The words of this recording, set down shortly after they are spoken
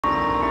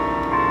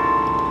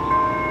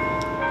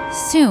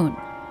Soon,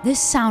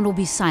 this sound will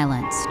be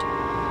silenced.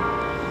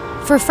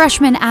 For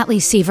freshman Atlee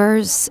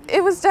Sievers,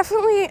 it was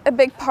definitely a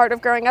big part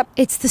of growing up.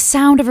 It's the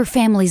sound of her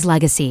family's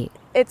legacy.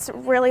 It's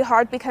really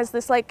hard because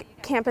this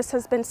campus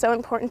has been so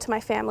important to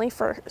my family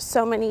for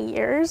so many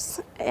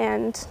years,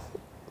 and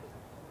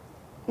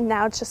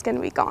now it's just going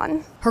to be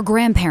gone. Her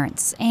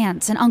grandparents,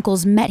 aunts, and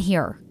uncles met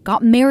here,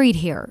 got married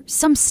here.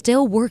 Some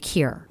still work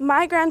here.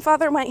 My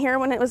grandfather went here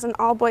when it was an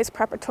all-boys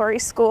preparatory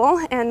school,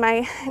 and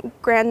my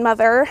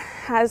grandmother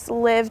has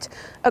lived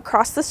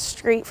across the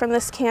street from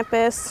this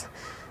campus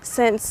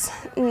since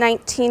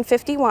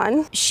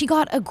 1951. She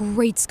got a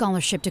great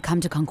scholarship to come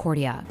to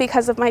Concordia.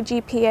 Because of my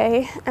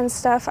GPA and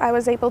stuff, I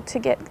was able to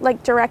get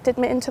direct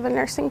admit into the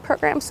nursing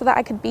program so that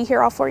I could be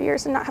here all 4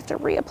 years and not have to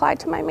reapply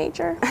to my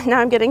major. Now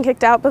I'm getting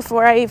kicked out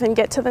before I even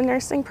get to the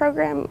nursing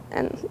program,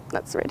 and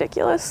that's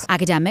ridiculous.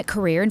 Academic,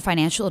 career, and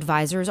financial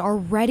advisors are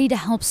ready to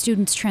help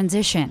students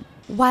transition.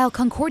 While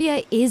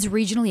Concordia is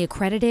regionally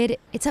accredited,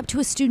 it's up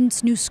to a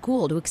student's new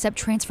school to accept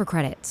transfer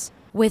credits.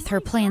 With her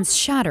plans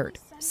shattered,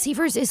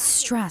 Sievers is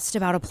stressed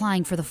about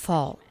applying for the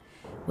fall,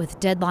 with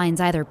deadlines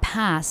either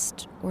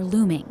passed or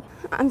looming.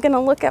 I'm going to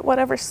look at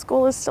whatever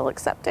school is still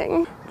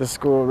accepting. The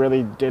school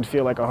really did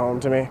feel like a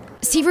home to me.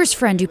 Sievers'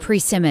 friend Dupree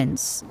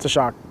Simmons, it's a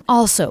shock.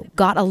 Also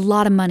got a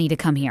lot of money to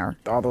come here.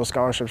 All those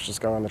scholarships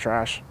just go in the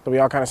trash. But we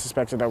all kind of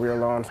suspected that we were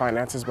low on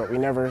finances, but we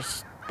never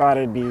thought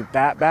it'd be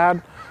that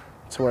bad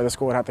to where the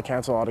school would have to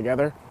cancel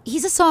altogether.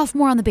 He's a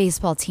sophomore on the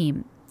baseball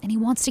team, and he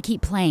wants to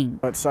keep playing.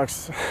 It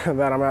sucks that I'm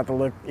gonna have to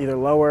look either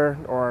lower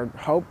or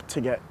hope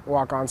to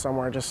walk on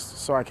somewhere just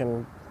so I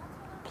can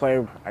play.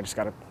 I just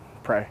gotta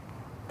pray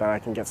that I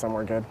can get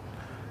somewhere good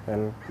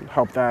and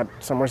hope that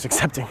somewhere's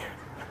accepting,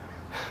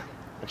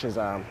 which is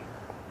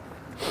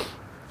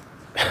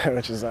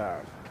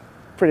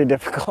pretty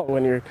difficult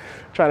when you're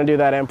trying to do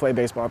that and play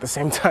baseball at the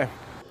same time.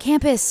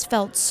 Campus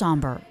felt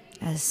somber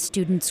as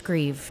students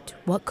grieved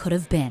what could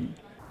have been.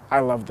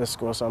 I love this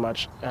school so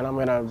much, and I'm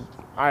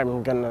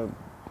gonna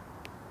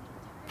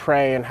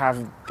pray and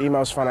have the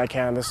most fun I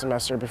can this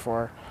semester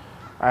before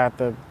I have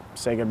to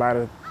say goodbye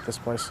to this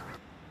place.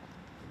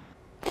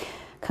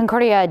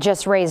 Concordia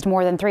just raised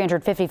more than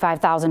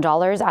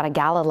 $355,000 at a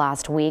gala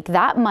last week.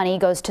 That money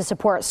goes to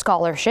support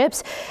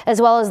scholarships, as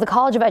well as the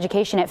College of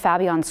Education at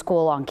Fabian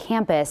School on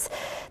campus.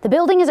 The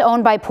building is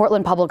owned by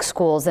Portland Public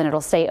Schools, and it'll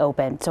stay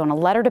open. So in a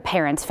letter to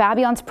parents,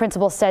 Fabian's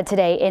principal said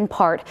today, in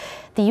part,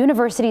 the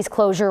university's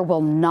closure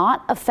will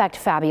not affect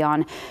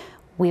Fabian.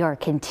 We are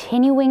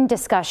continuing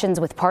discussions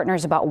with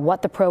partners about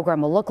what the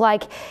program will look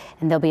like,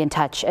 and they'll be in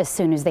touch as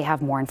soon as they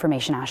have more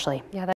information, Ashley. Yeah,